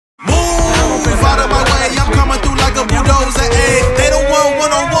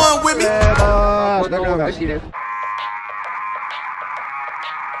facile.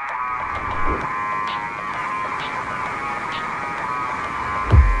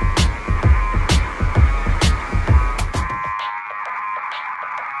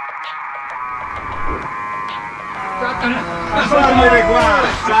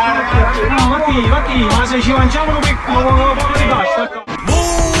 No, ma se ci mangiamo un po' di pasta.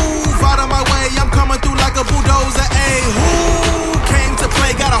 Move out of my way, I'm coming through like a bulldozer, ayy. Who came to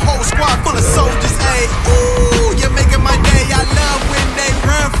play? Got a whole squad full of soldiers, ayy. Ooh, you're making my day. I love when they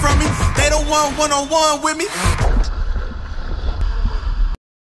run from me. They don't want one-on-one with me.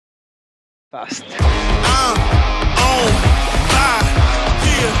 Basta. I'm on fire,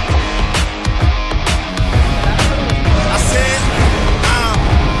 yeah. I said I'm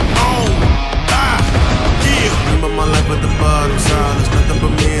on fire, yeah. Remember my life with the bottom silence, nothing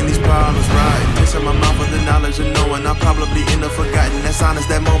but me and these problems, right? Tasting my mouth with the knowledge of knowing I'll probably end up forgotten. That's honest,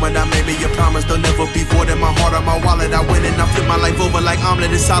 that moment I made me a promise. They'll never be void in my heart or my wallet. I win and I flip my life over like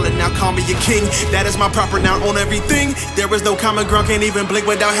omelet is solid. Now call me a king, that is my proper noun on everything. There is no common ground, can't even blink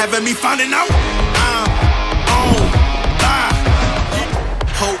without having me finding out. I'm on fire.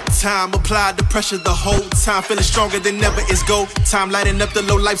 Whole time, applied the pressure the whole time. Feeling stronger than ever, it's go time. Lighting up the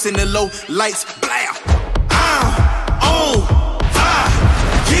low lights and the low lights. Blam! I'm on fire.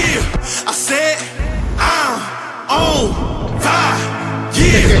 Yeah, I said I'm on fire.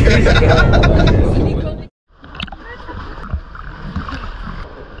 Yeah.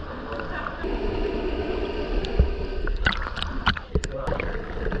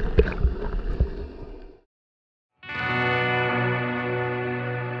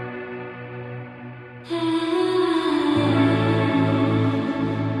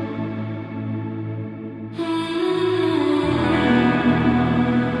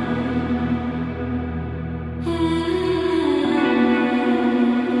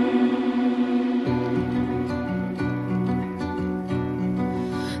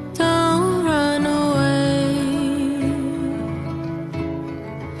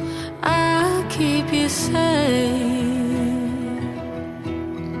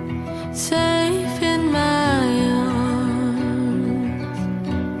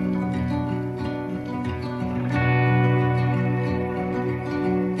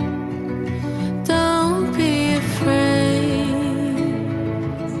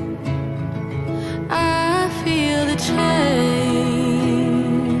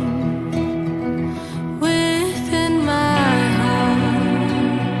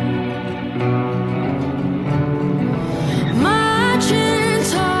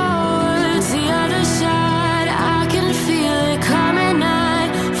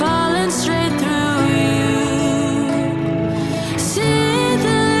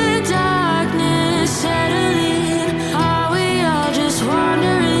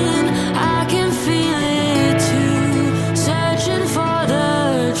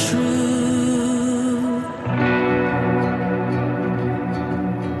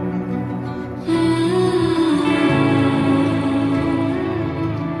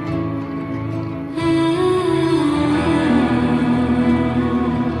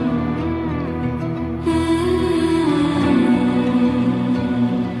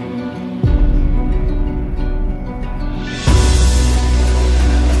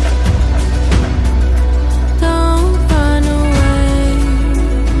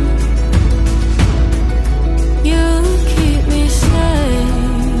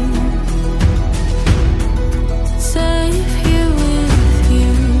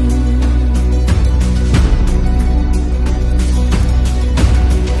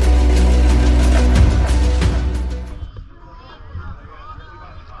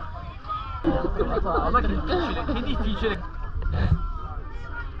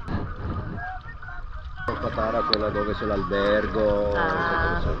 Quella dove c'è l'albergo.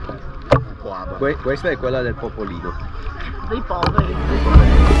 Questa è quella del popolino. Dei poveri.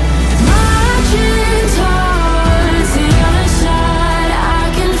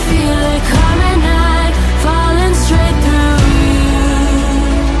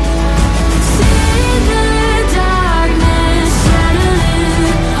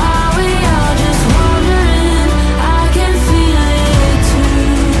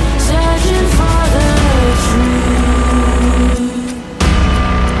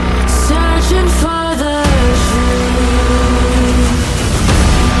 For the truth,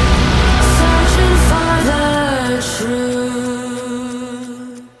 searching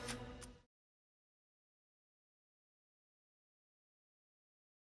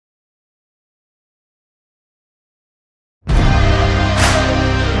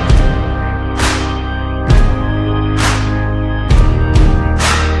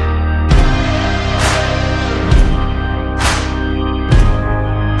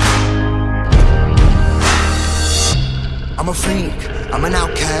I'm an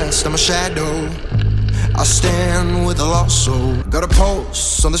outcast, I'm a shadow. I stand with a lost soul. Got a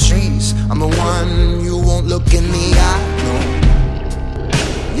pulse on the streets. I'm the one you won't look in the eye, no.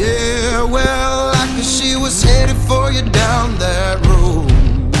 Yeah, well, I guess she was headed for you down that road.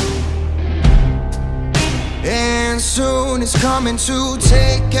 And soon it's coming to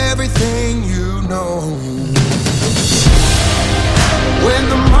take everything you know. When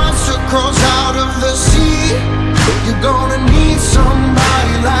the monster crawls out of the sea, you're gonna need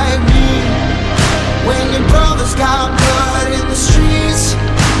somebody like me. When your brother's got blood in the streets,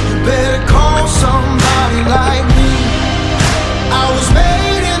 you better call somebody like me. I was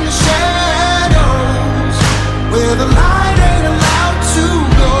made in the shadows, where the light ain't allowed to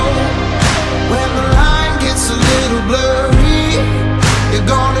go. When the line gets a little blurry, you're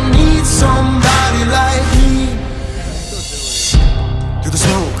gonna need somebody like me. Through the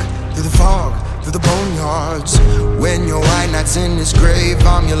smoke, through the fog, through the boneyards. When your white knight's in his grave,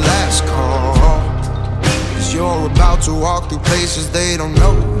 I'm your last call. Cause you're about to walk through places they don't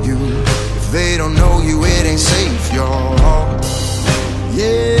know you. If they don't know you, it ain't safe, y'all.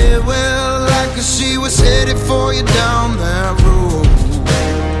 Yeah, well, I could see what's headed for you down that road.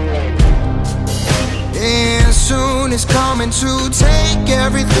 And soon it's coming to take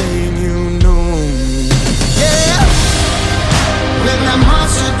everything you know. Yeah. When that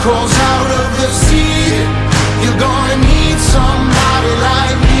monster crawls out of the sea, you're gonna need somebody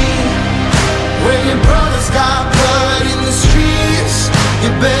like me. When your brother's got blood in the streets, you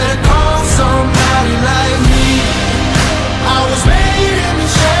better call somebody like me. I was made in the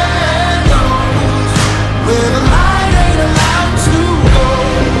shadows, where the light ain't allowed to go.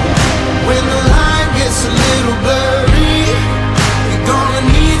 When the line gets a little blurry, you're gonna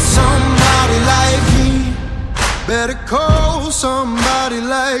need somebody like me. Better call somebody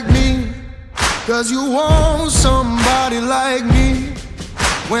like me, cause you want somebody like me.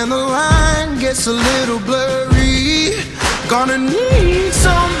 When the line gets a little blurry, gonna need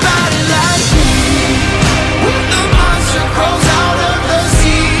somebody like me. When the monster crawls out of the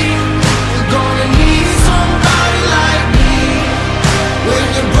sea, you're gonna need somebody like me. When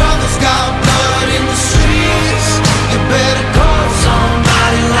your brother's got blood in the streets, you better call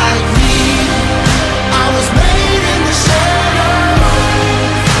somebody like me. I was made in the shadows,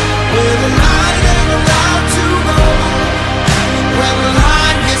 where the light ain't allowed to go. When the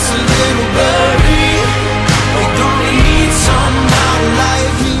line gets a little blurry, we're gonna need somebody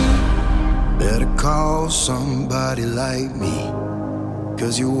like me. Better call somebody like me,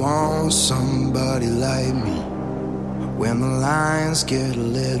 cause you want somebody like me. When the lines get a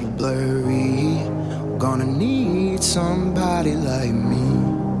little blurry, we're gonna need somebody like me.